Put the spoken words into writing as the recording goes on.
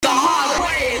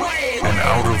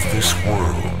this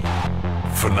world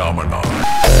phenomenon.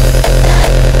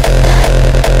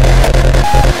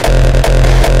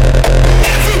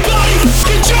 Everybody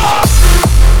get jump!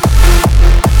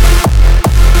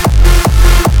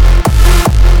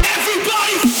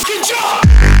 Everybody get jump!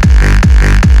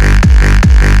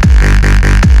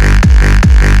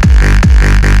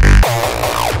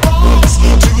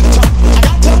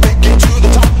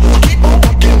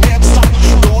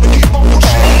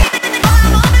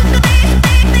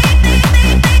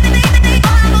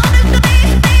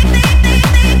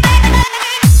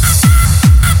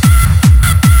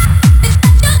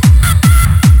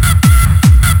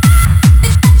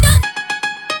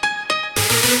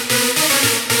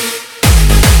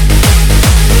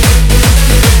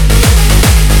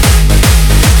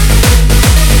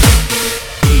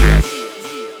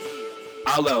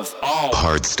 I love all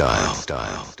hard style.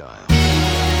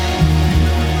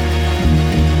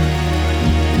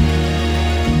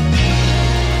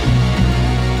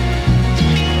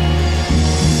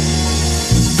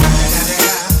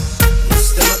 It's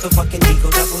the motherfucking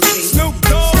Eagle Double G. Snoop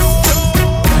Dogg.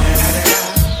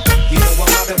 You know I'm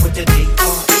mobbing with the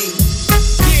D.R.E.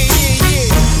 Yeah.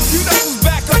 You know who's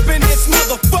back up in this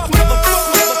motherfucker.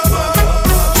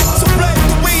 So blaze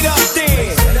the weed up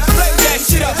then. Blaze that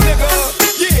shit up, nigga.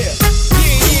 Yeah.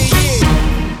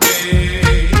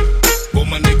 Hey, for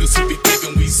my niggas who be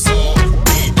thinking we soft,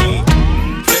 we don't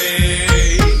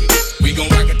play. We gon'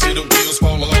 rock it till the wheels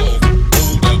fall off.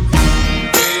 Hold up.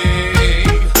 Hey,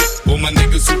 for my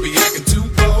niggas who be acting too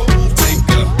bold, take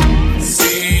a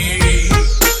seat.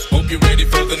 Hope you're ready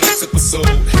for the next episode.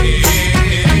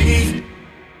 Hey,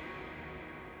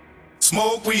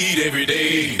 smoke weed every day.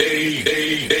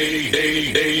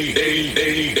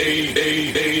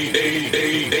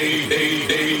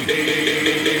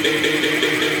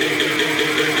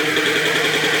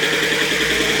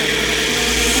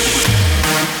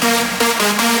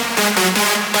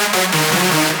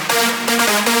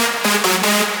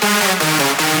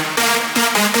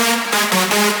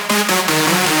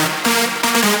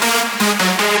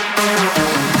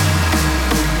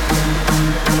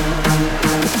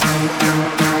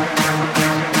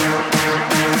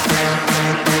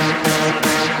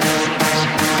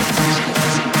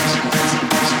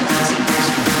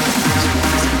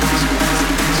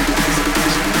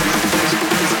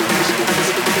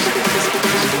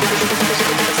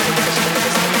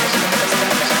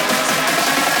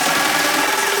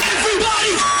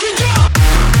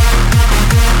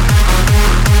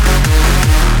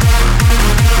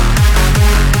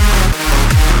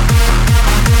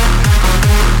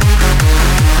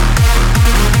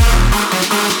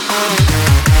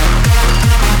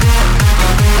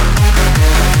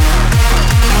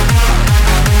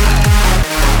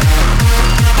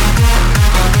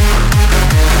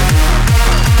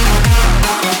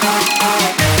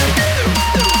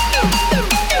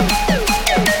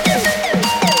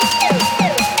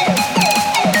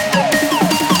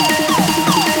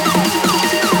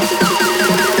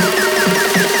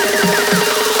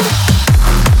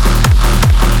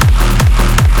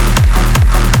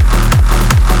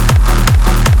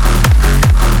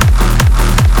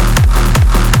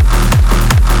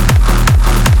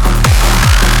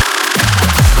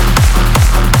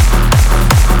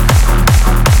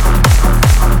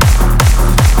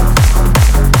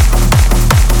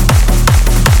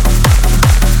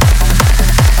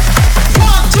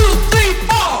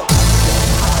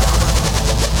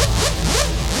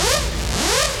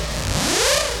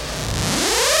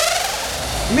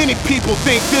 Many people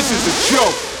think this is a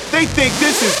joke. They think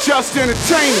this is just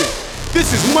entertainment.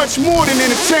 This is much more than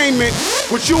entertainment.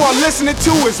 What you are listening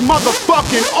to is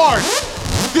motherfucking art.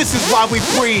 This is why we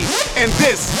breathe, and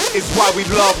this is why we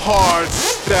love hard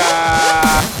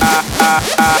style.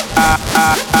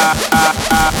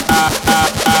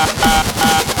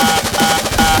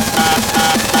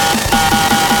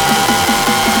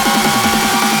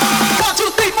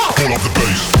 Pull up the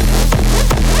bass.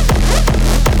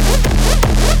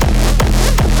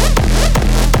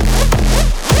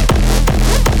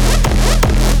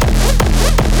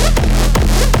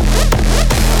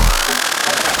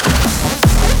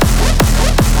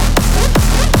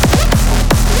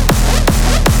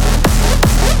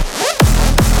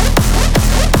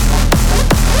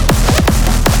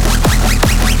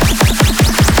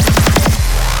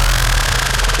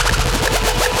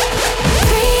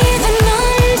 Breathing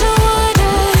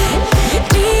underwater.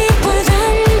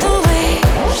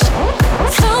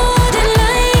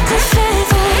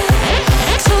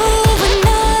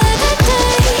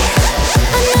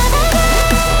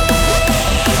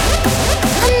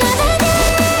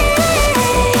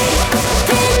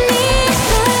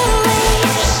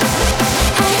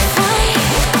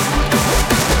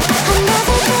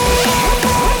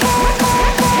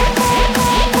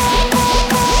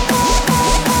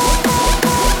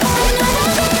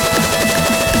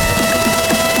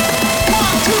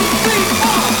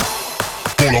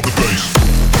 Pull up the bass.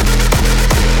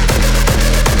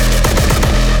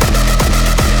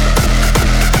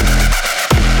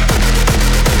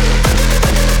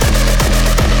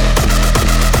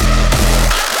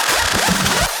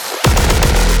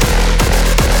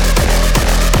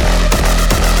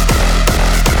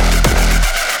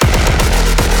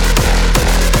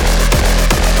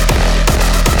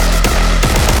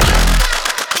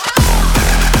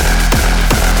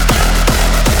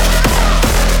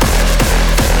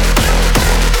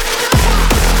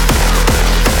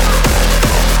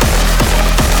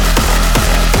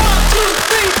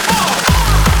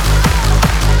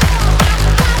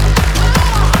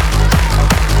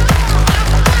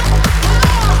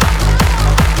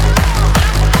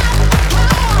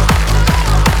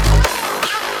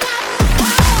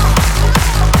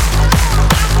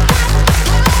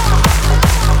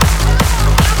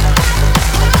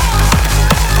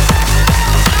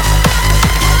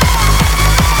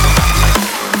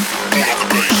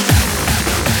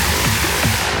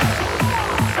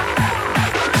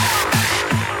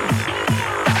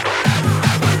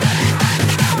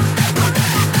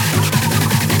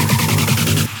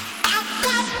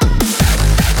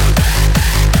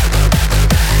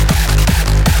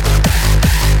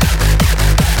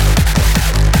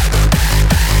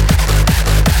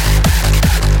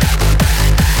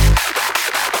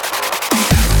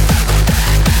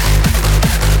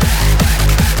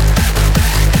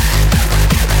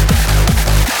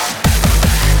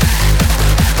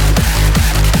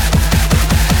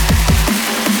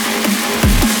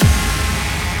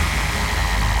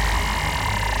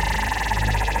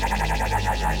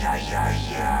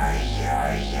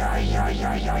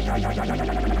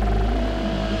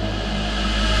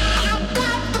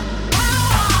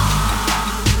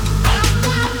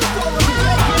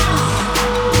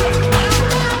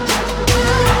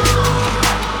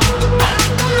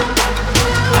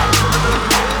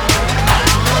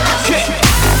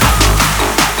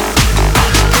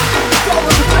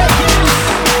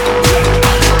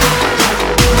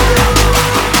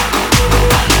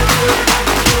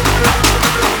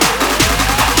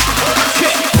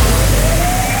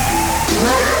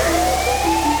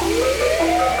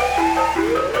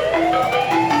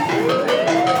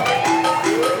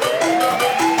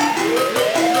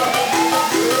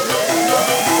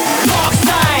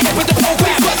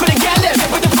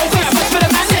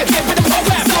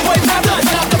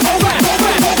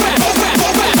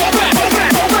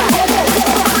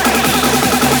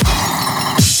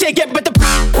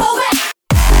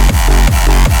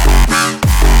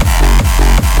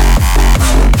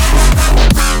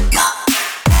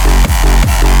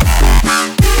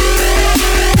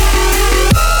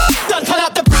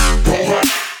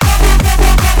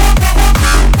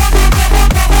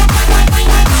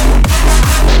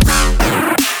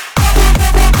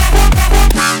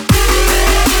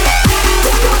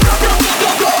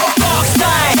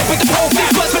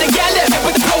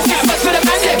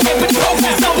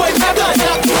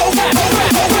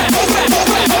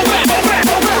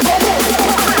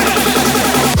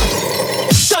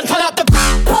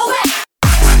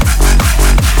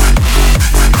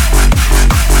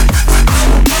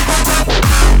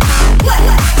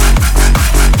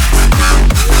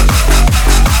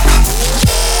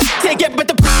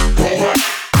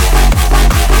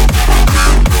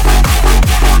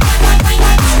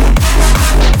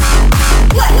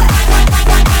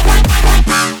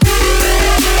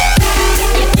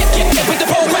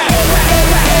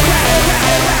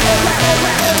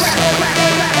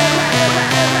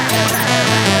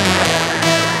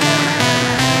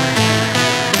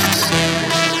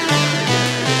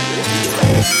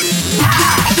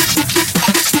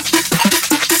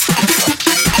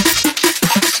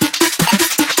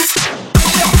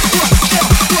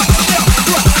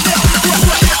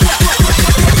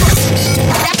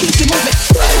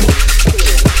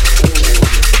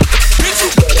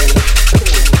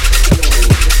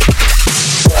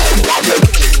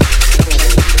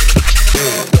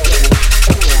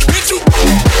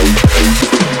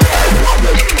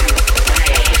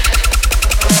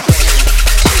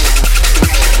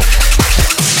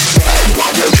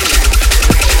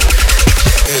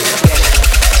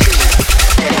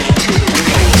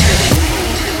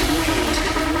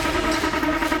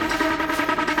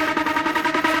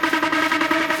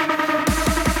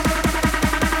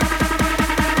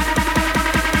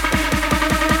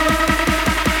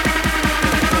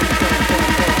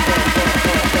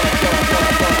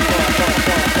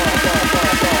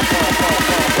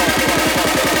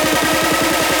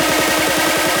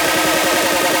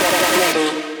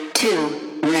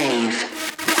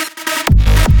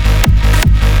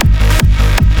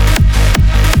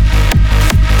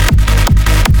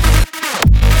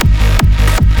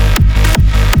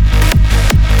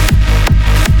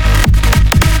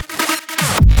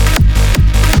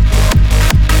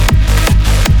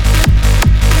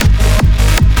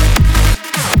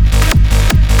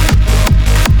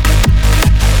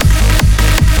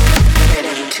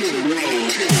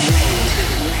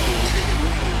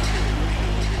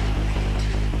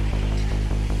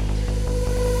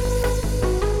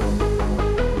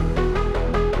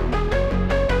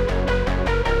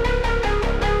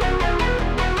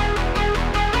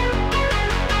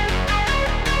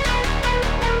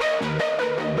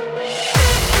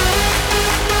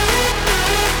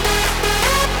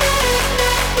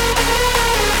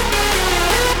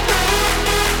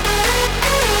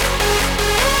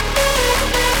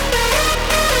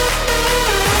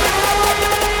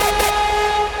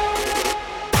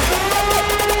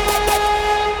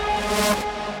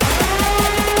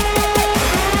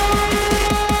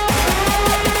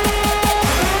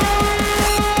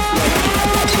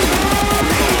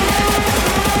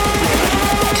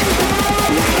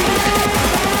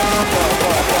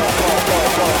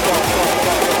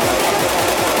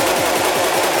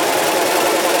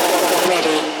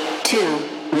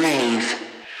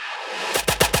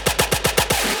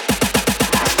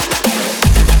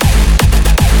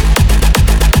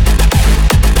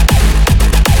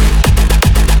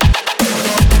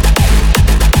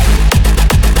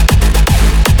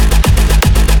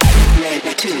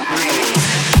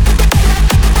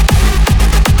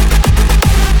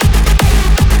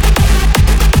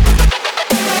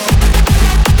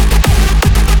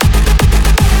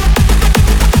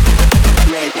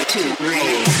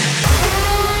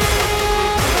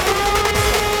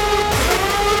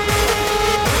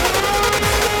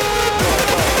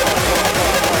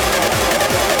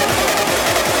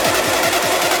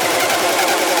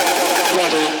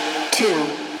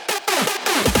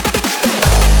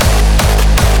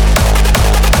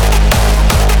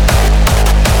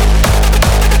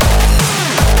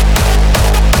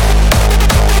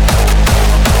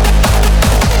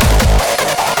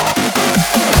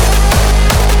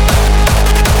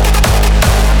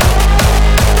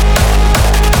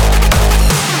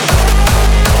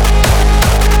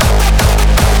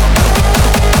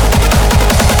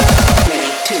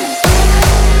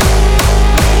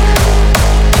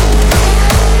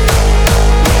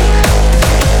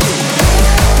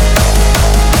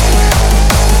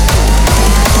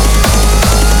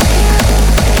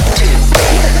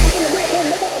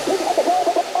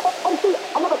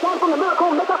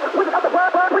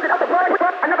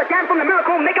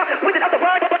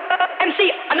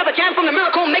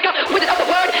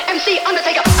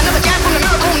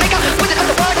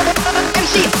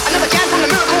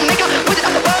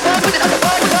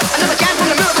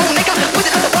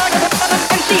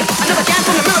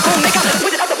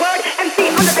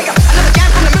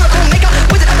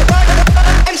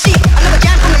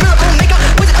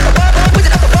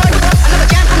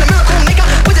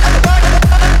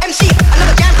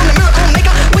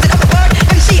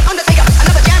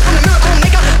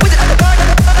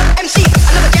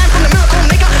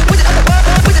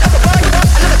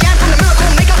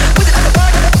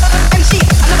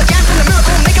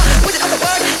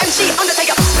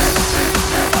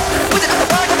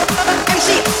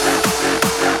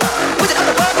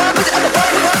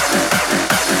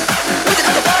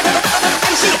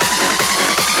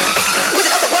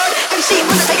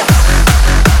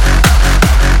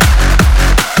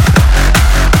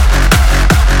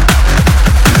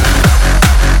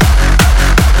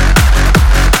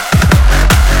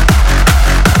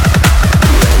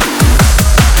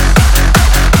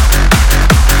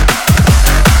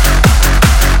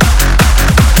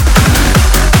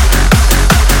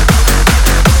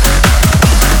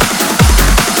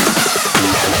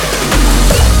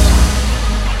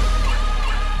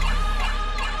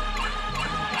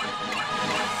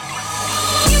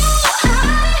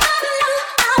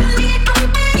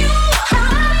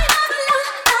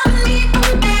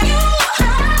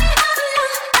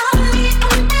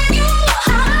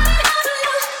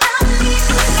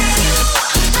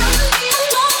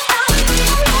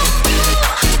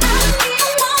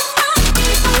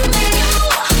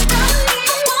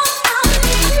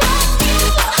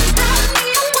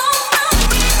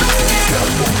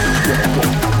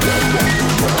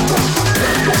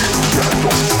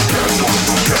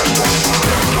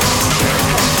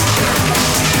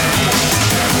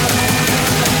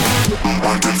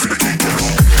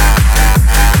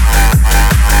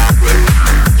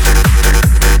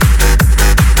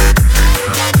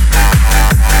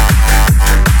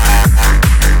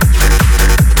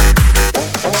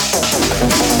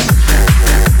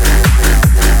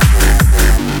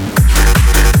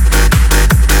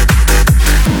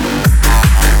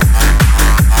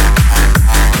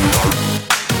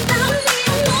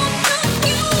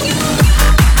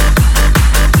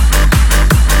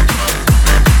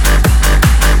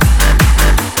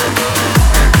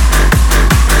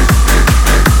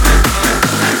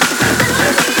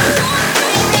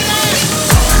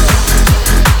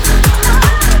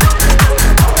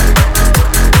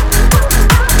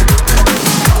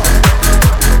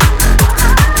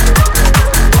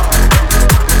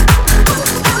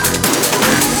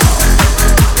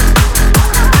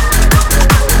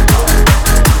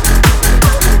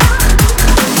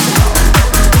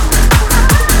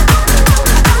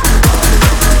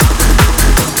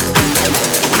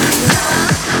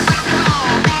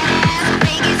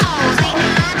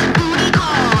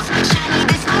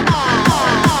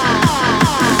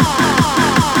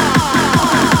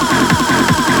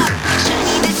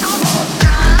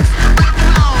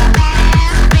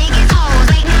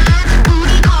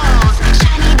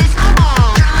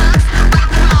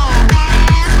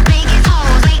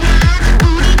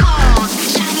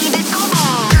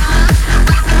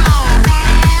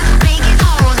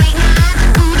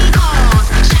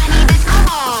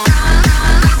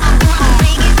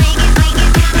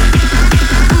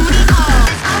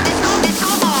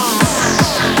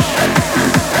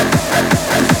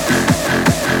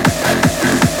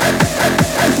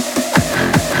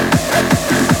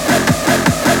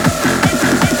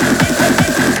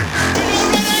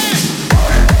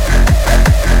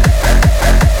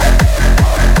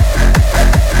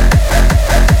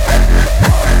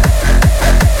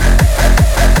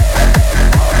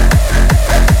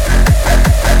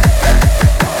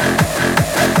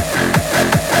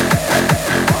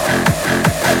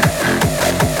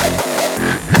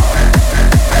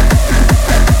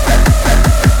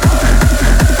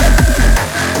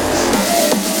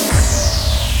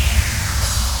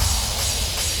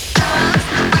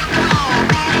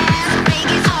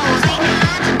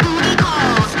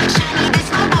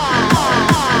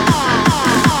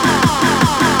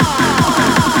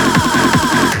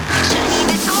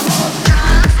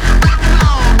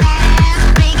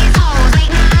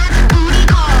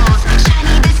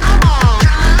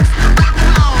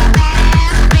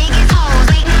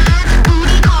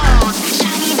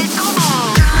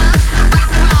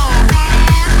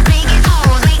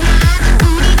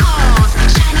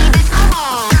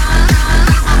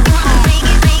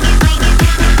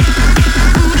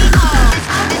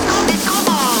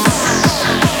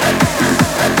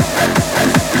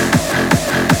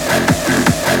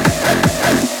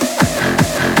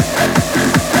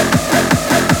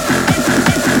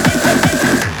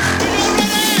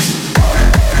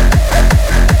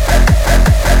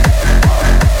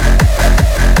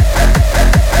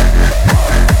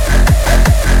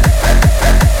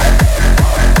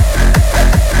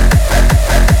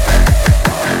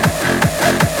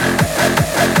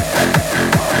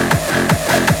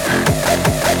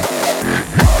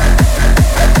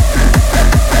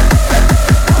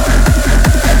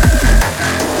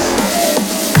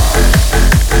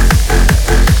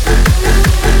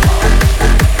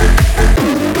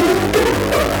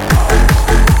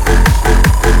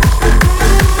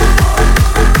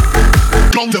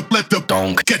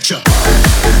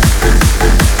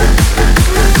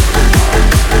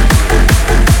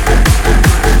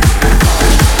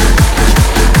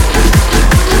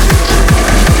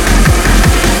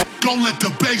 let the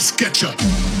bass get ya.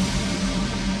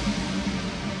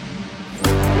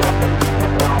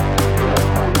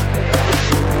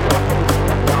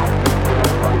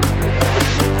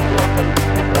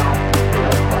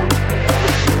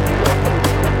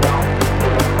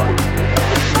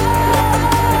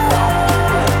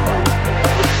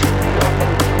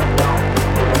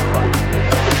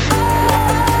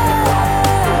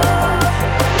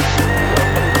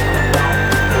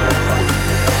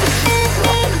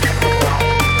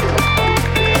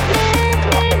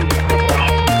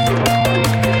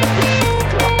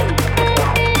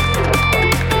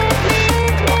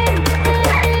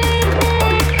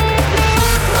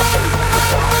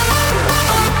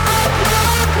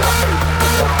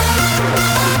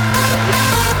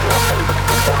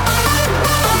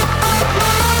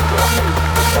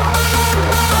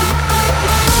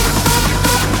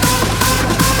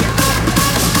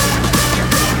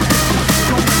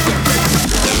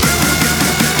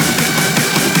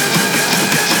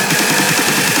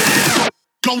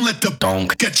 Don't let the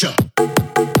donk get ya.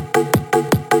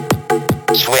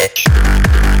 Switch.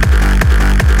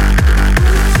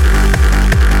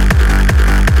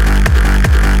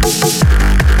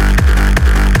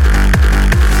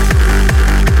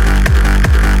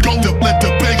 Don't let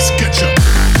the bass get ya.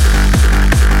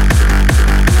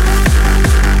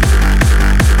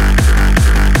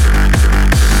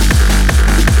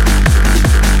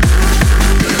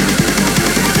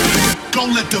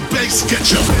 Don't let the bass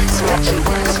get ya.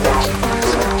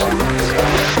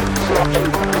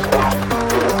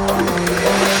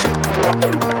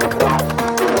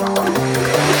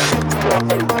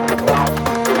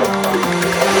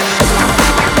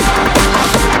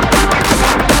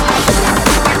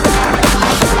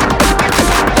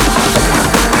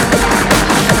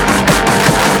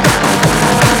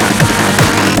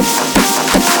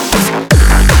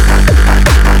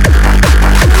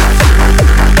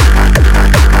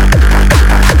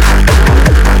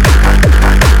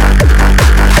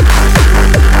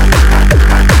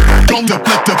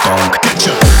 Let the funk get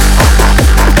ya.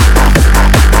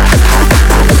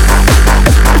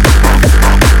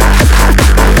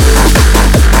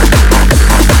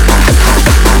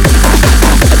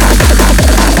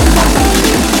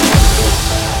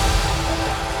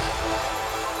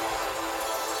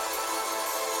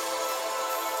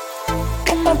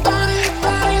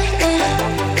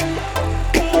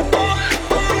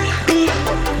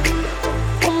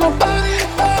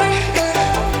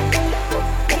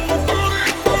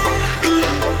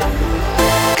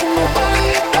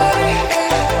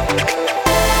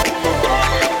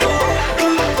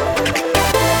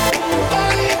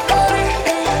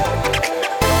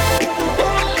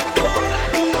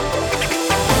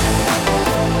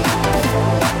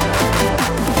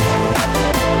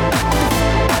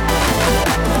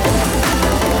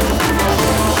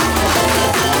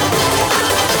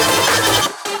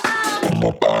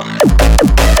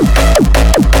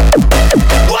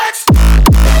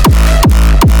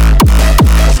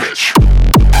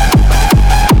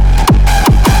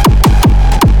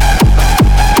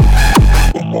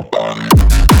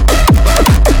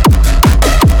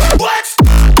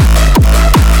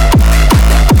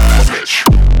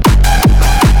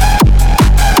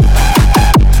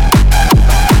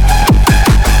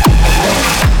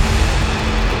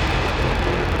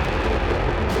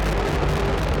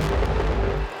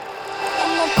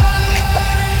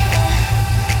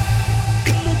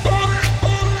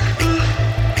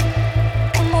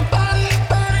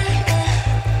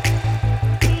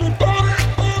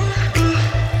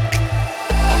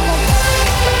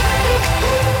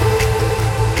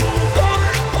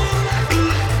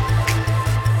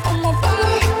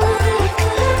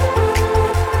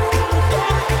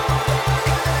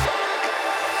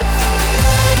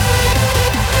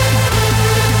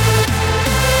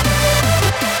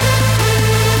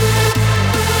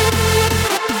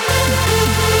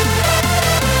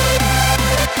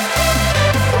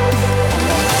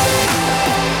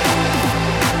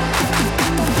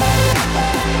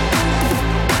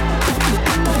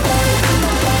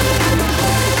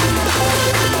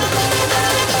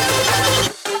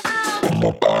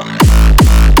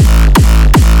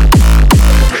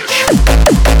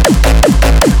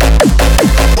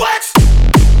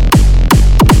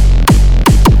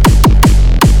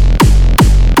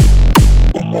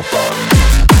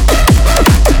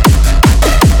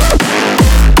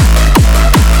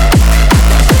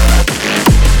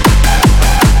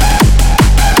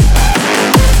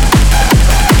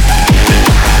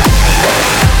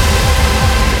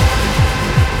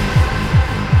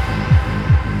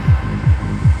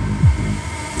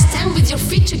 Stand with your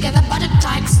feet together, body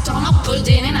tight, stomach pulled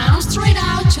in and arms straight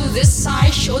out to this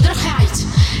side, shoulder height.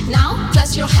 Now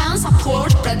place your hands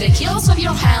upward, spread the heels of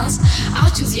your hands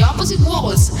out to the opposite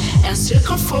walls and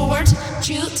circle forward.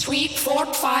 2, 3,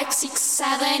 4, 5, 6,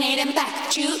 7, 8 and back.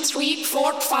 2, 3,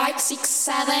 4, 5, 6,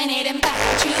 7, 8 and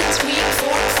back. 2, 3,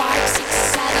 4, 5, 6,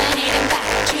 7, 8 and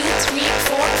back. 2, 3,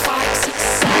 4, 5, 6,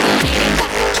 7, 8 and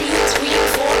back. 2, 3,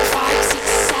 4, 5,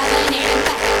 6, 7, 8 and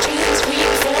back. 2, 3,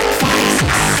 4, 5,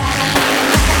 6, 7, 8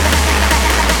 and back.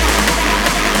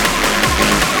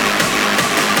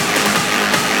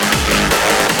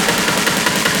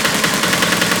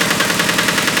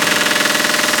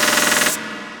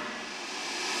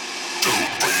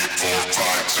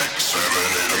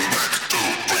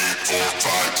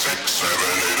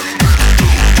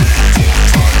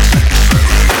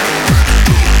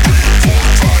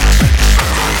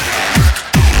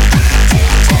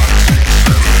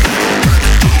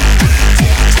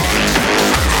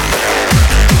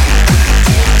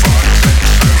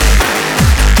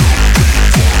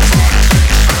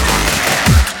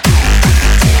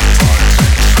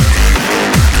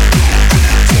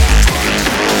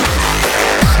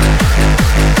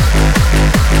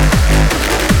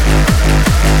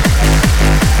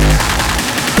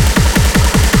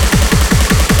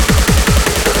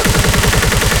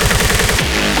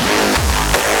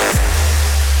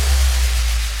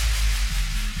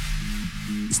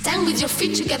 Stand with your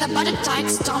feet together, body tight,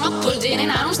 stomach pulled in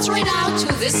and arms straight out to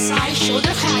this side,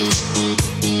 shoulder height.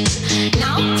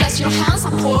 Now place your hands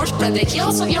upward, spread the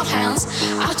heels of your hands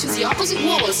out to the opposite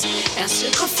walls and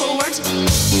circle forward. 2,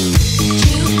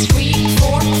 3,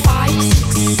 4, 5,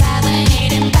 6, 7,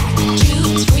 8 and back.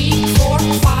 2, 3, 4,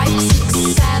 5,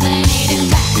 6, 7, 8 and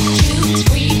back. 2,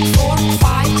 3, 4,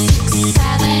 5, 6,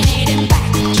 7, 8 and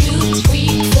back. 2,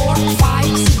 3, 4,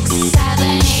 5, 6, 7,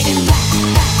 8 and back.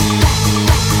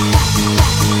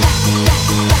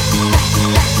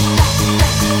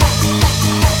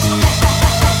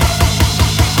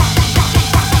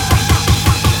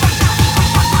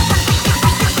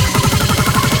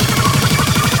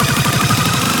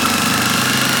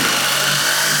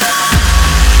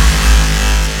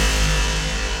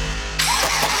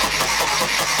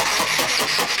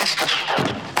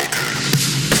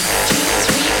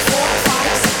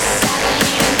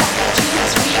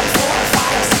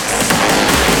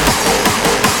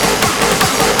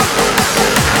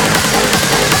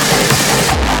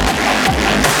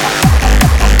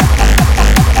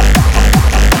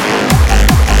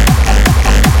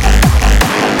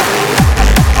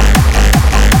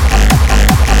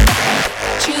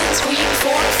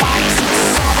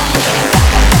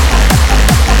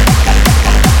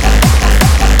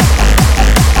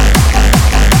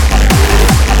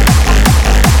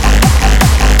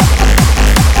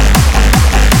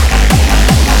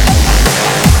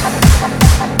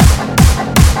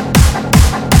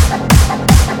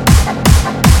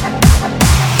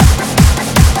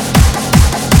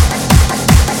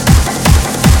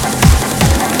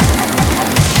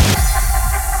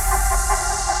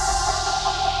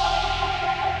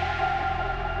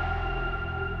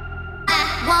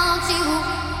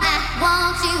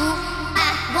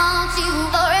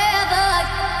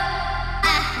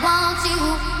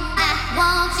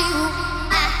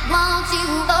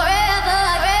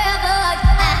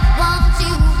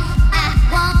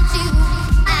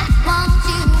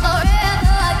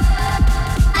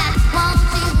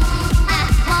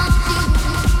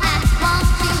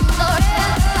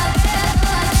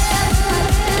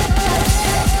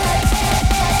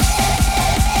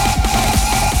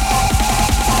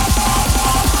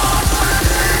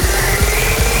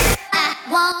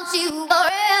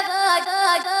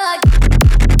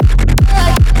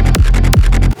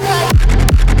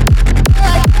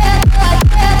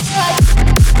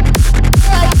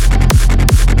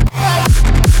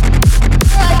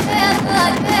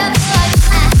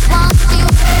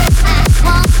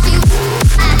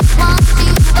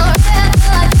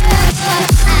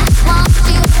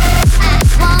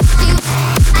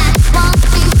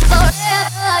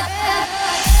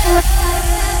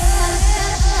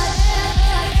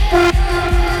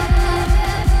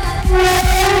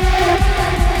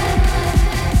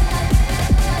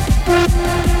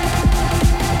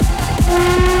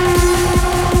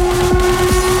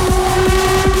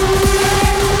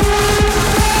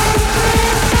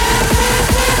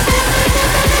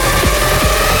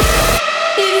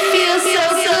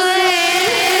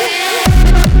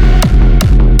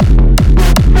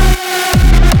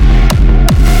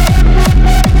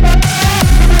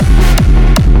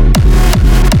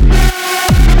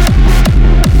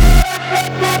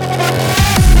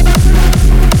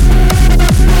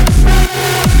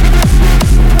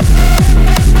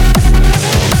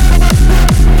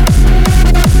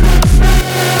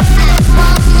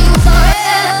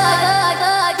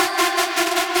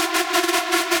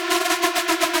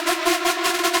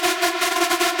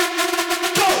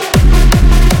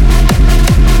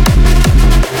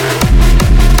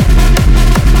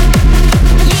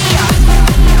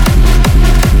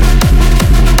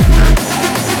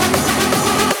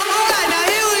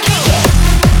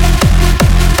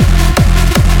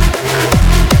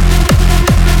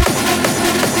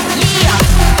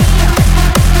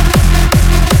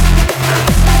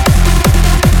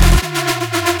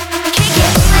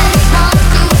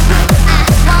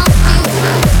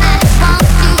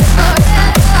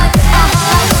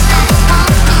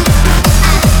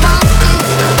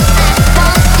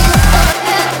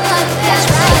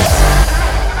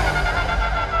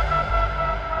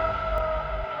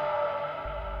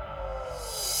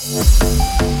 I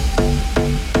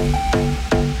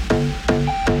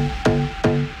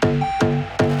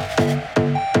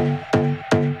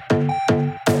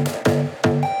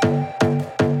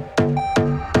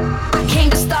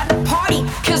came to start the party,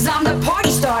 cause I'm the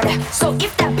party starter. So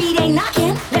if that beat ain't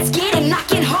knocking, let's get it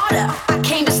knocking harder. I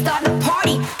came to start the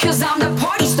party, cause I'm the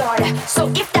party starter. So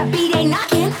if that beat ain't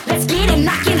knocking, let's get it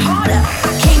knocking harder.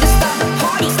 I came to start the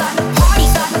party, start the party,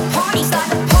 start the party, start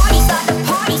the party, start the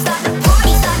party, start the party,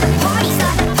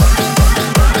 start the party, start the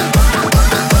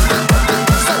party,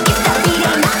 so if that beat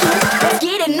ain't knocking, let's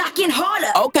get it knocking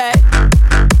harder. Okay.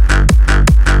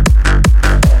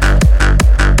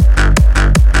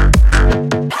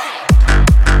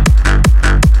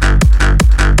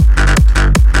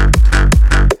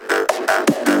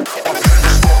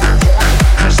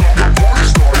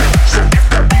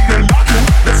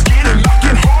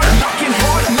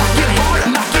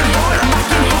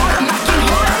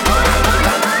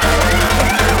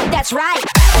 That's right.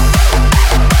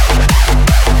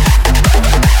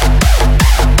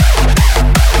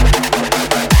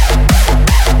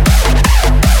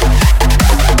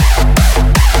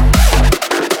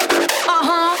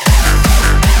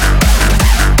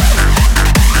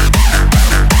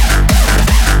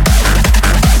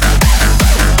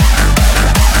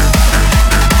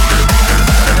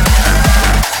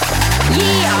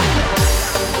 Yeah.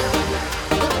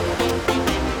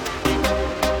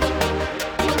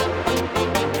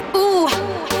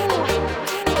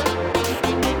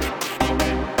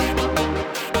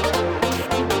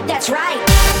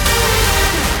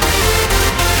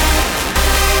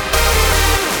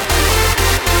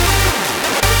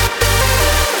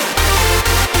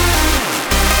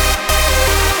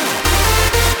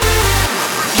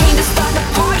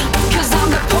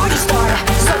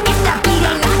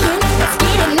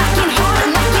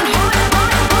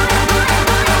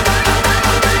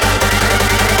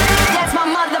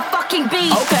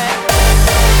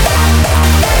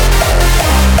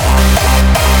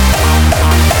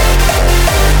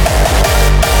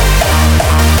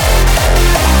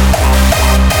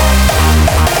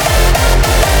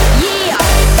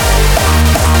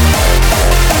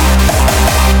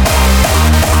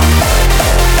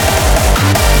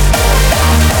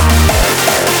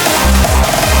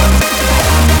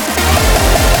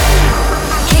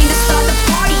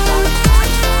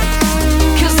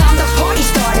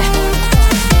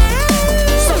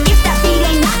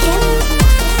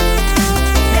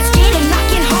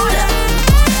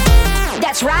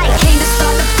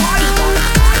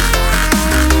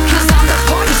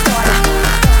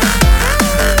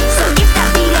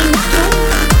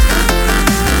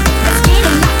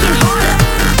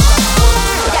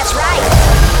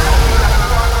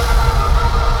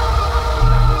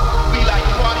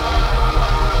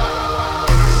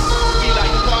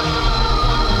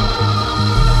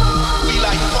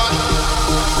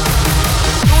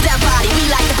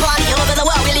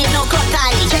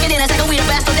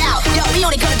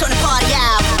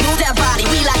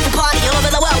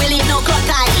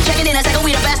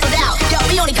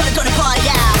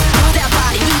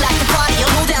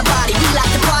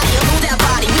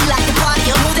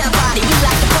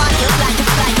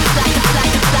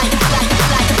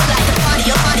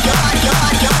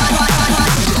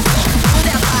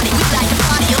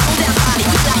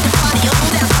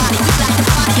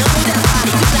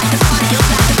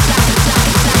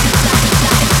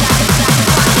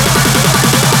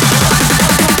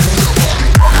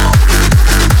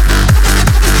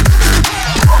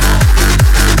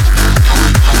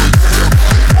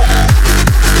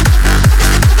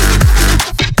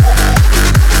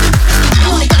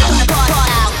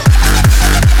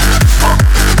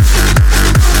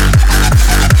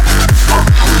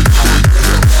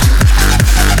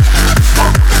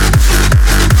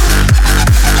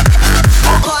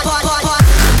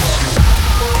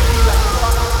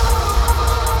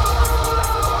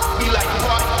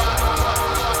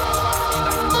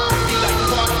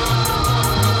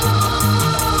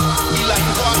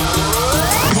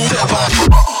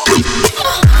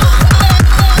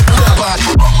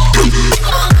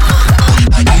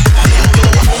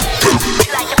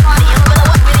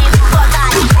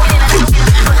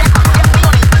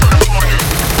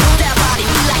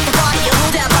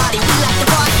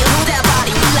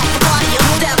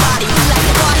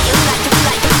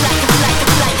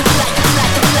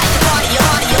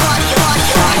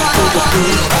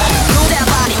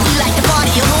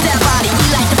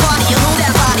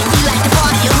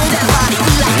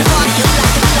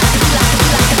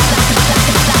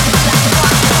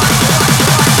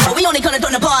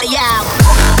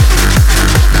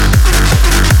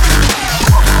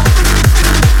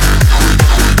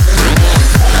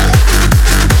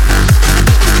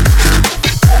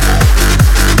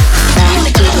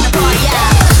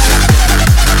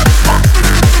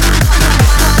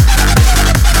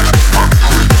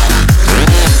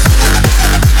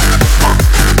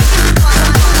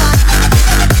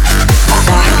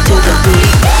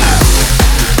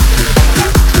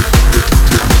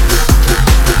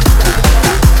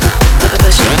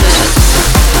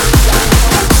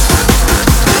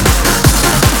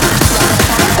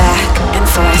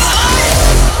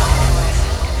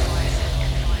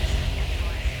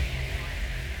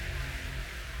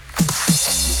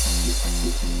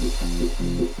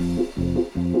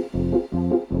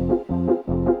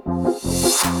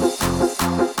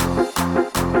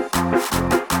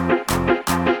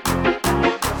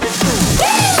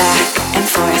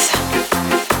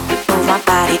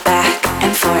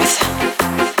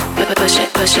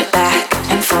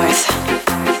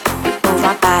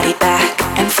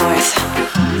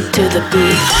 the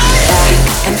beat. Back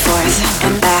and forth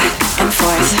and back and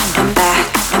forth and back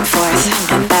and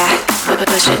forth and back.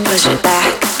 Push it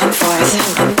back and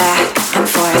forth and back and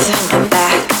forth and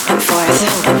back and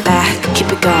forth and back.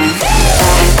 Keep it going.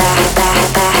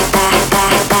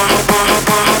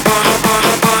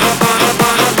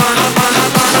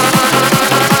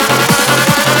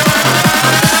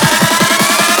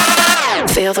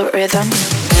 Feel the rhythm.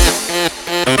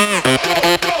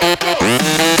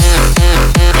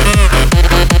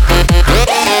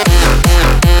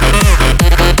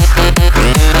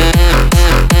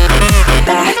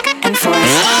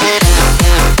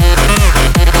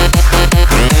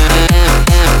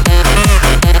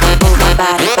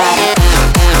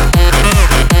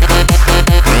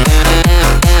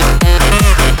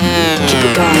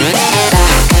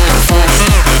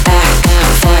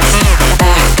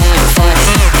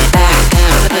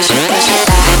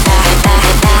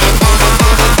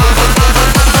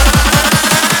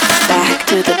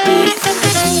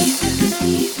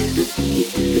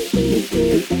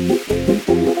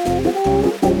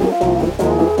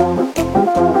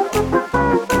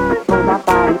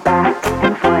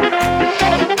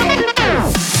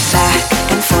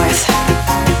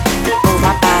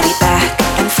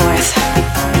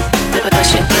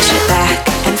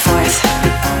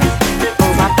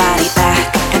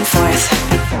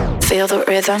 Feel the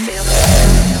rhythm.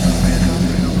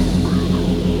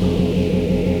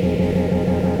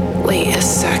 Wait a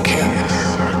second.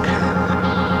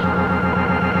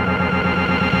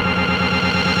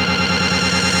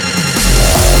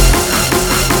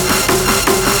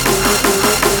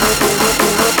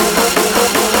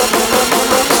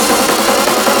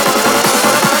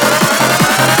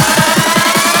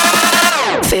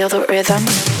 Feel the rhythm.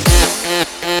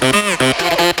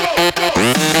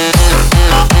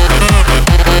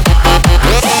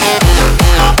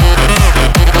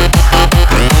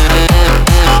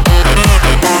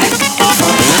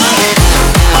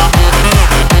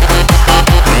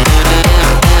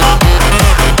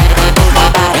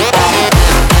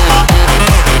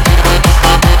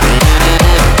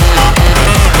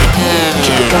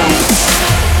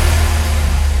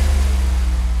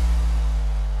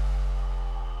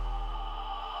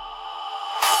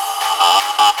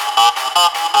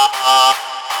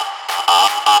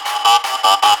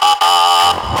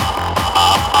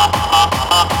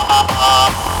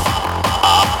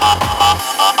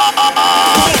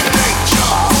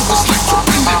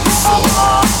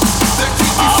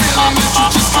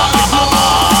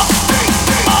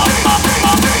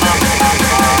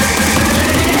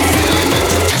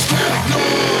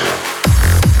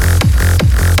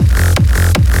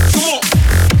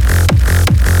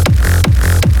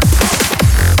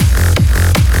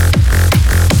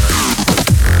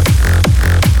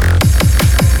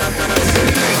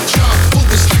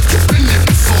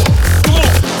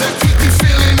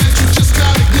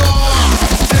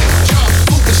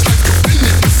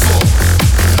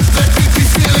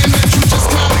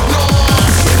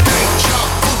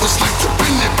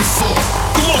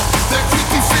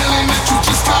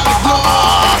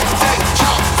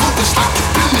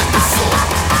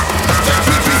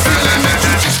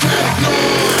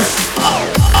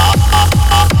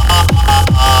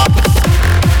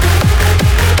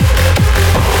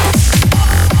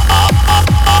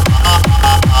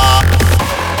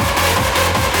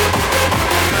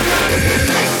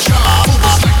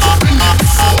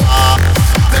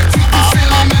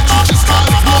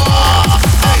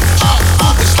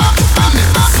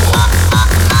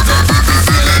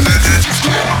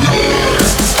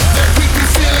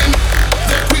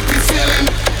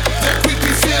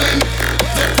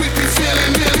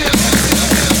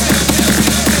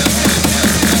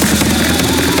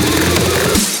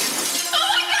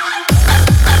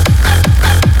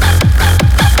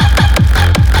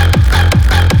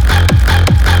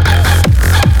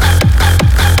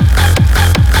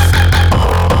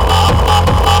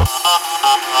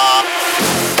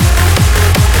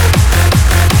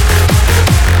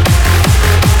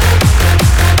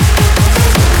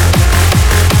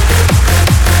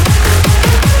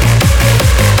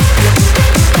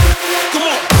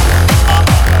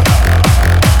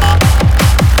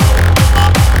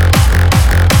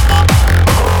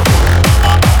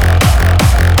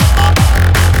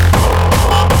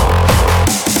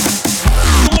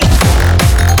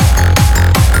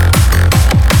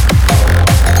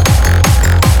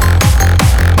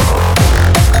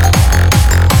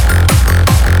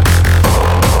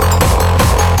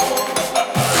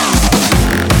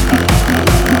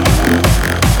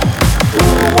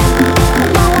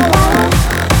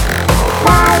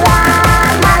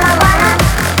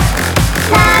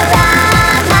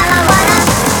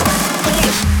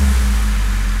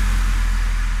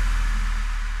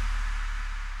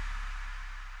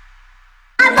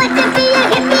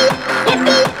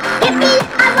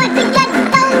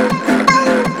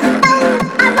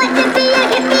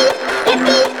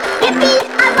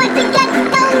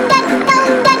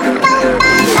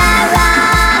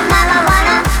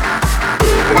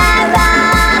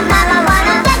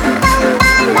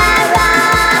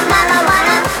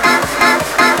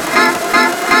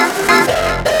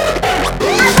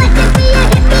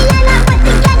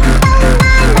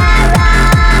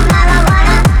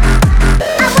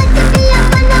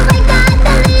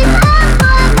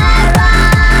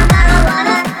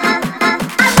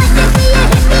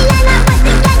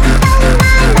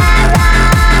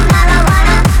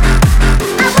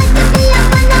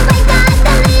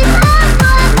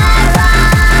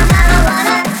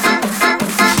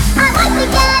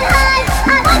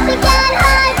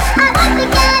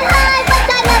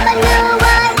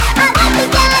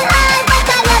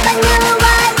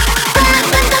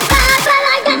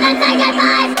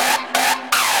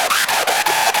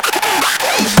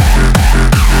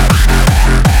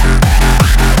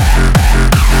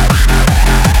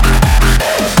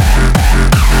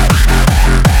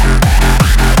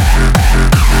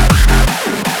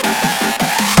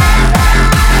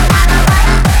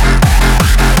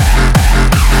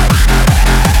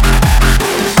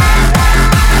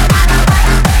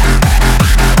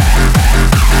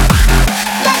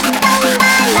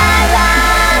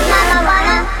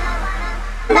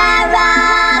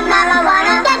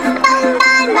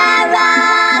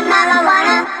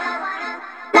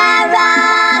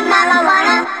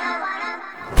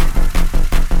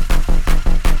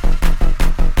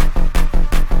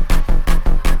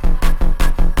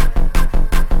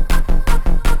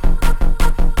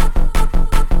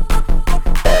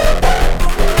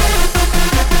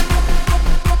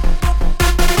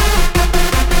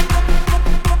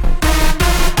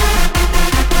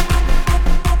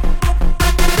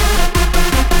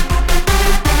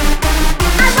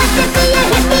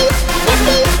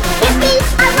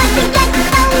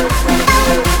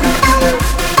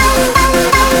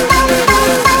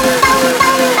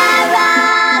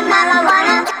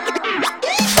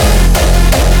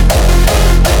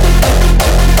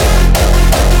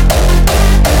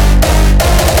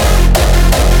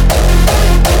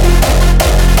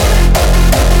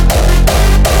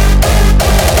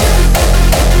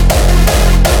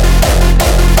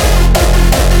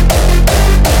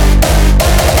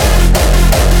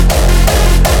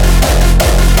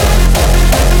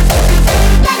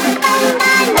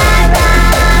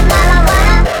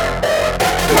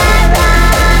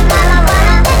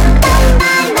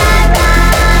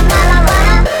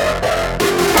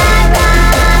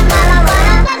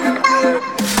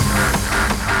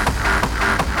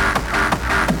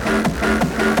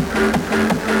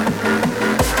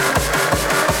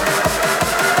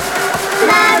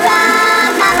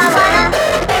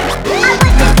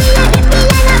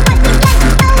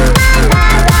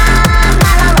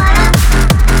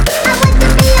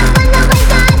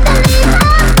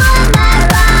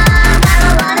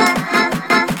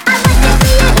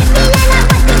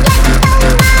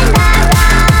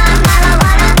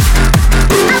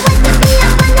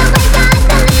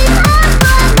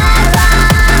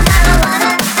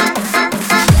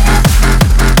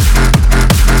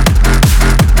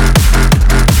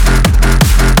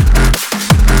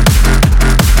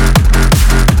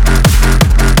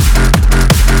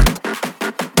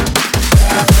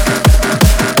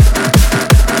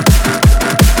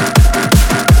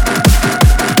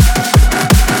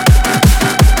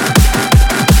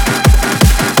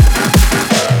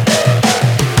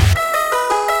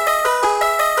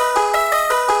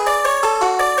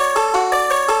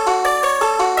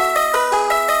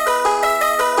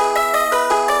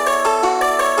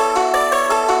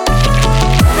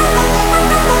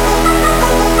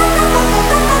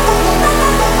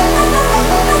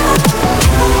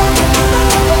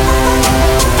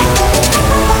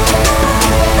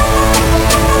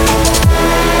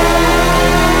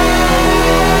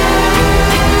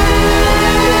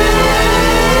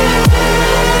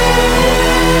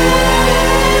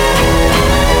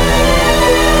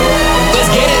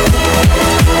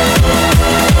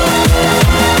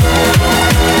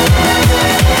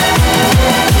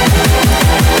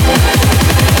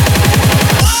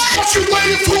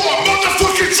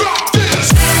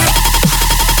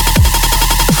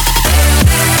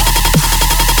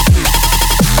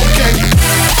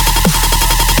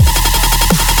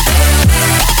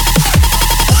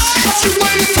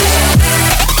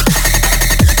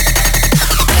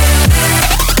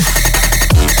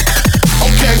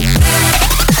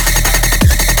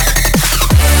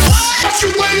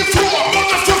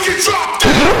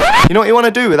 You know what you want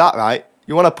to do with that, right?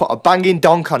 You want to put a banging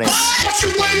donk on it. What you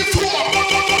waiting for?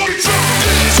 Motherfucking drop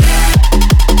this.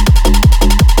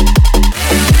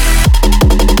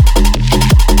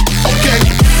 Okay.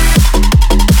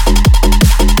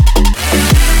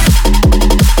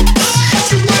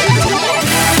 What you waiting for?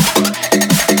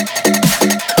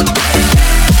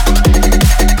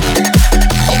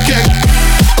 Okay.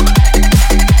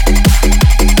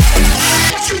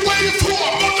 What you waiting for?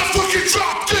 Motherfucking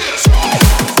drop this.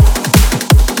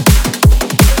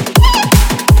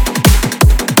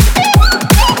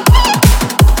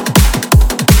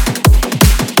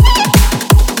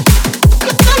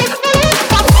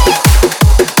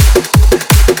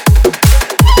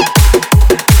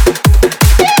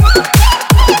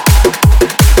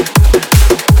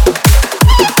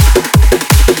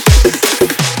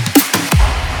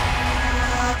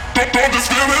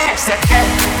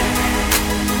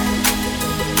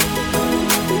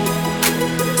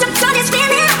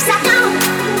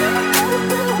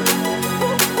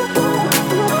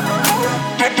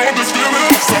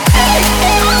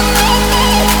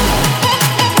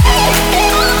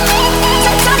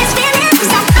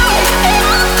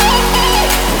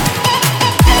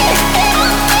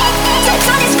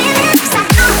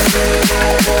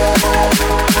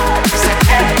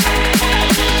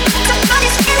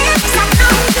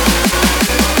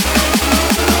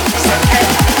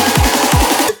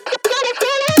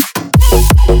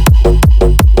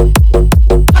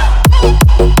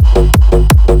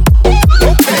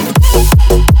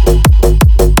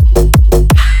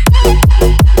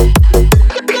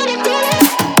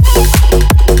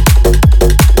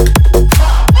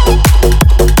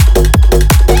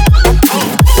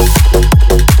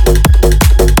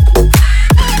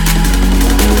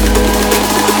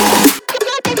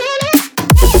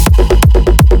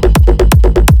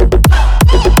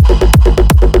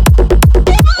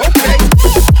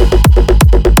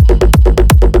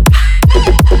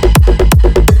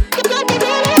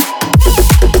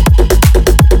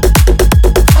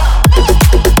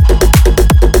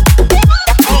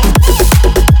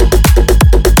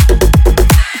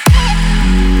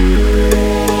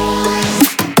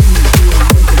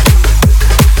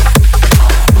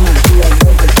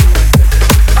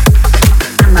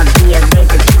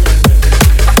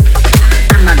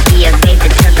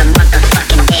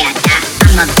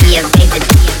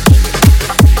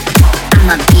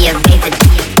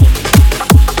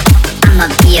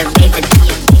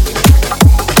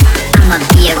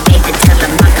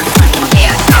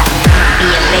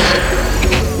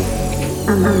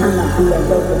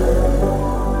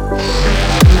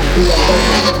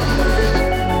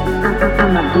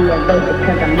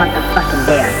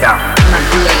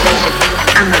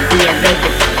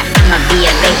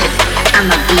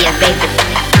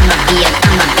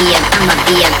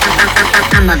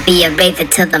 Be a raver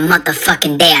till the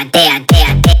motherfucking day I die.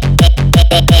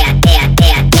 Motherfucking day I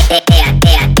motherfucking day I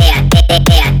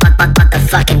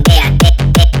motherfucking day I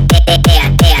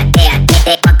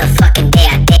motherfucking day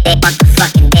I motherfucking day I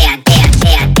motherfucking day I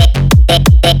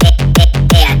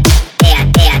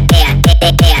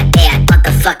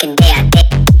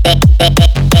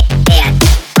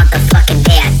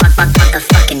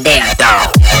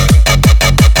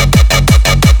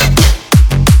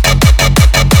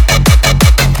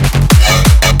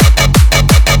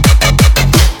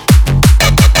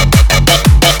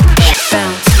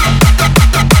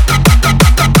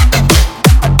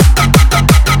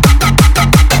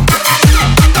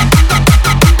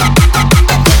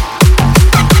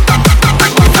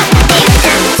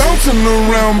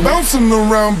bouncing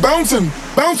around, bouncing,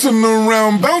 bouncing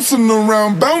around, bouncing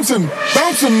around, bouncing,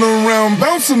 bouncing around,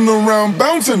 bouncing around,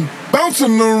 bouncing,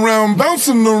 bouncing around,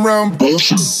 bouncing around,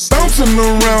 bouncing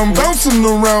around, bouncing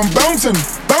around, bouncing,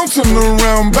 bouncing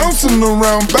around, bouncing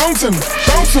around, bouncing,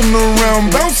 bouncing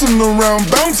around, bouncing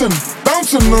around, bouncing,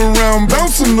 bouncing around,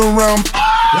 bouncing around.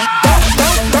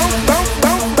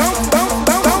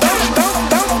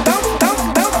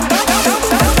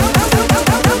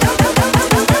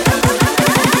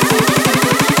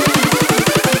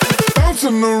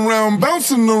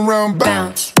 Bouncing around,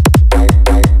 bounce.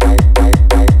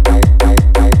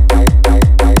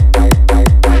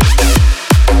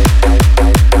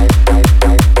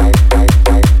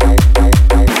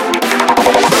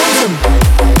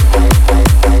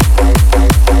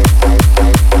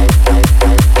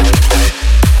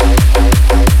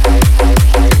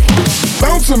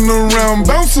 Bouncing around,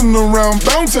 bouncing around,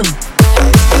 bouncing.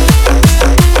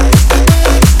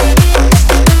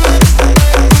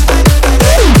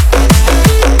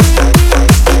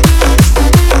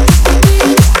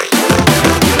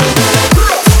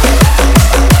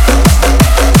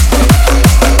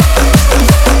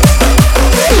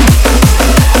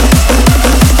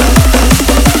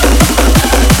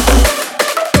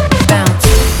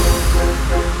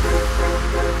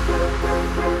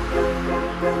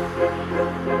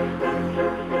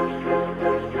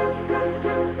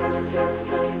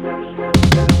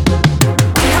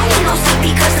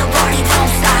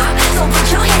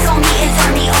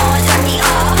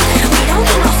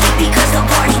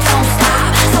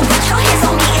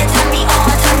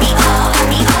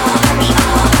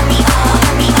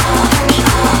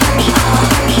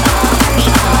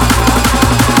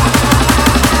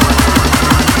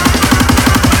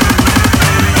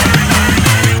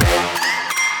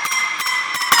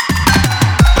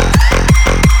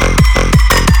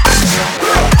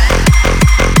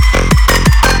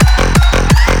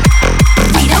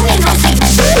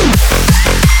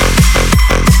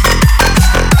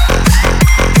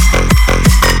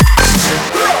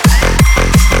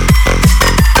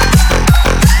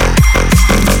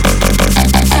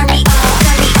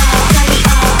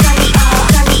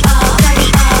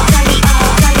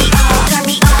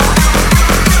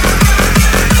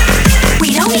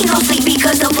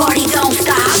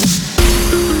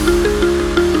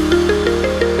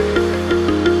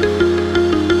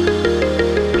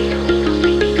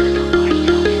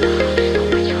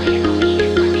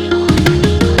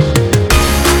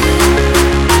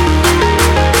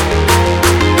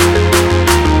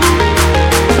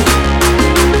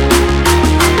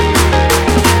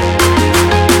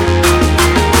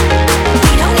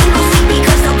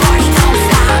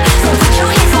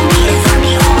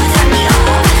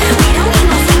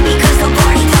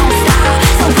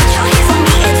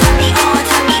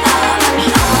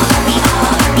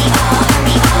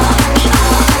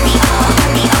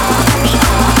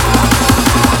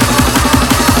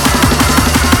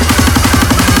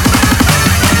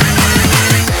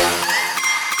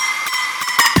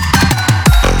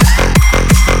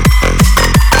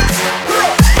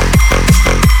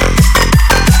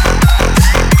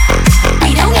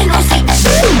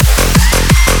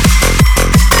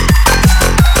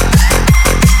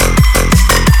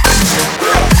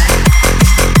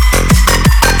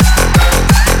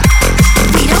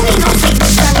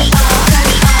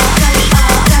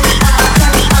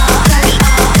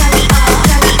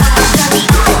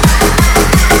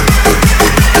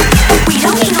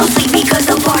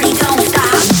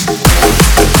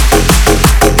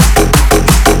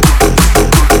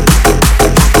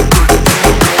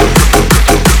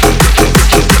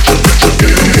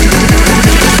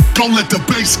 let the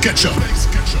bass get ya.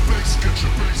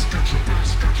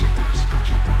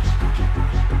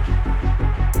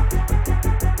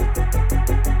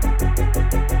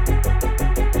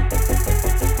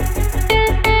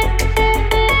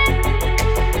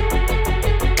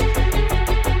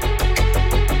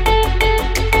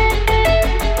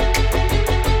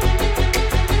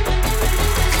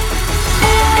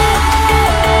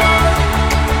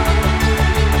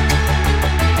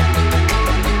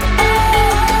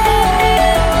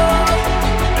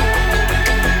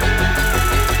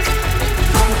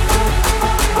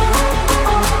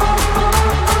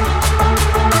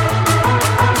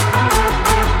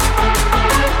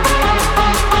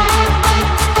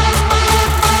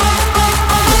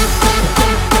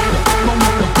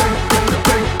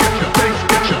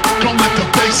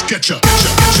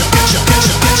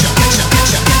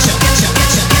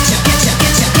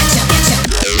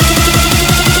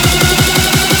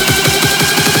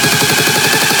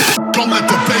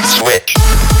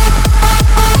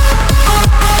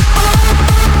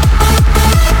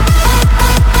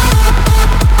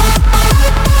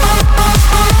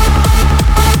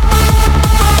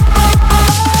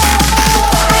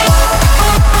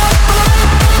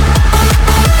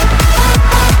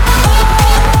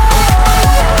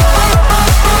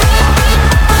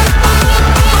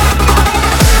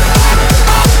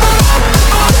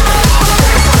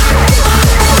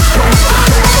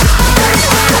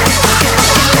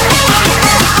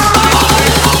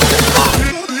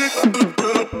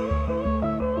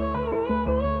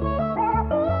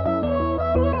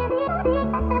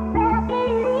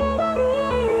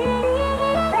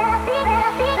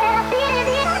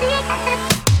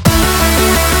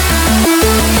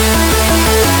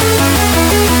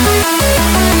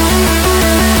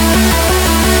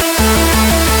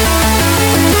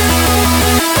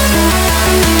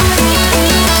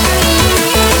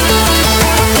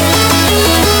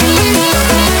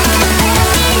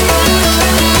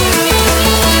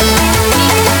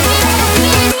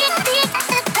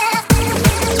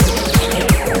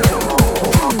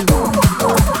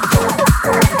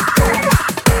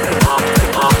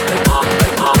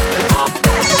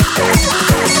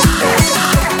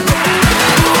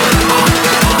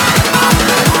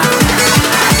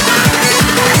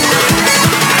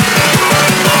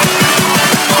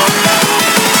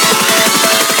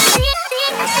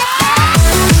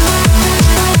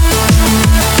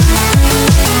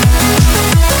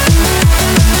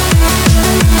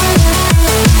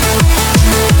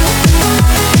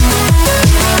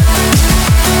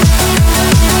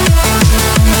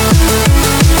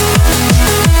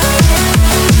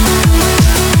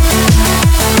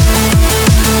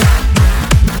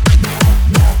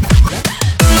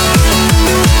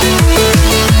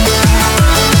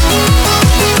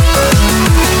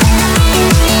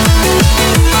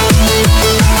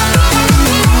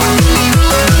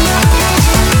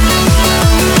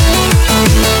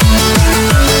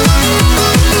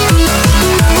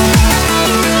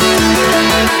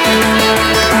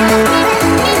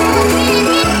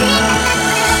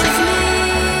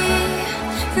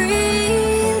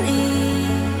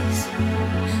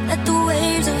 Let the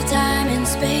waves of time and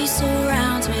space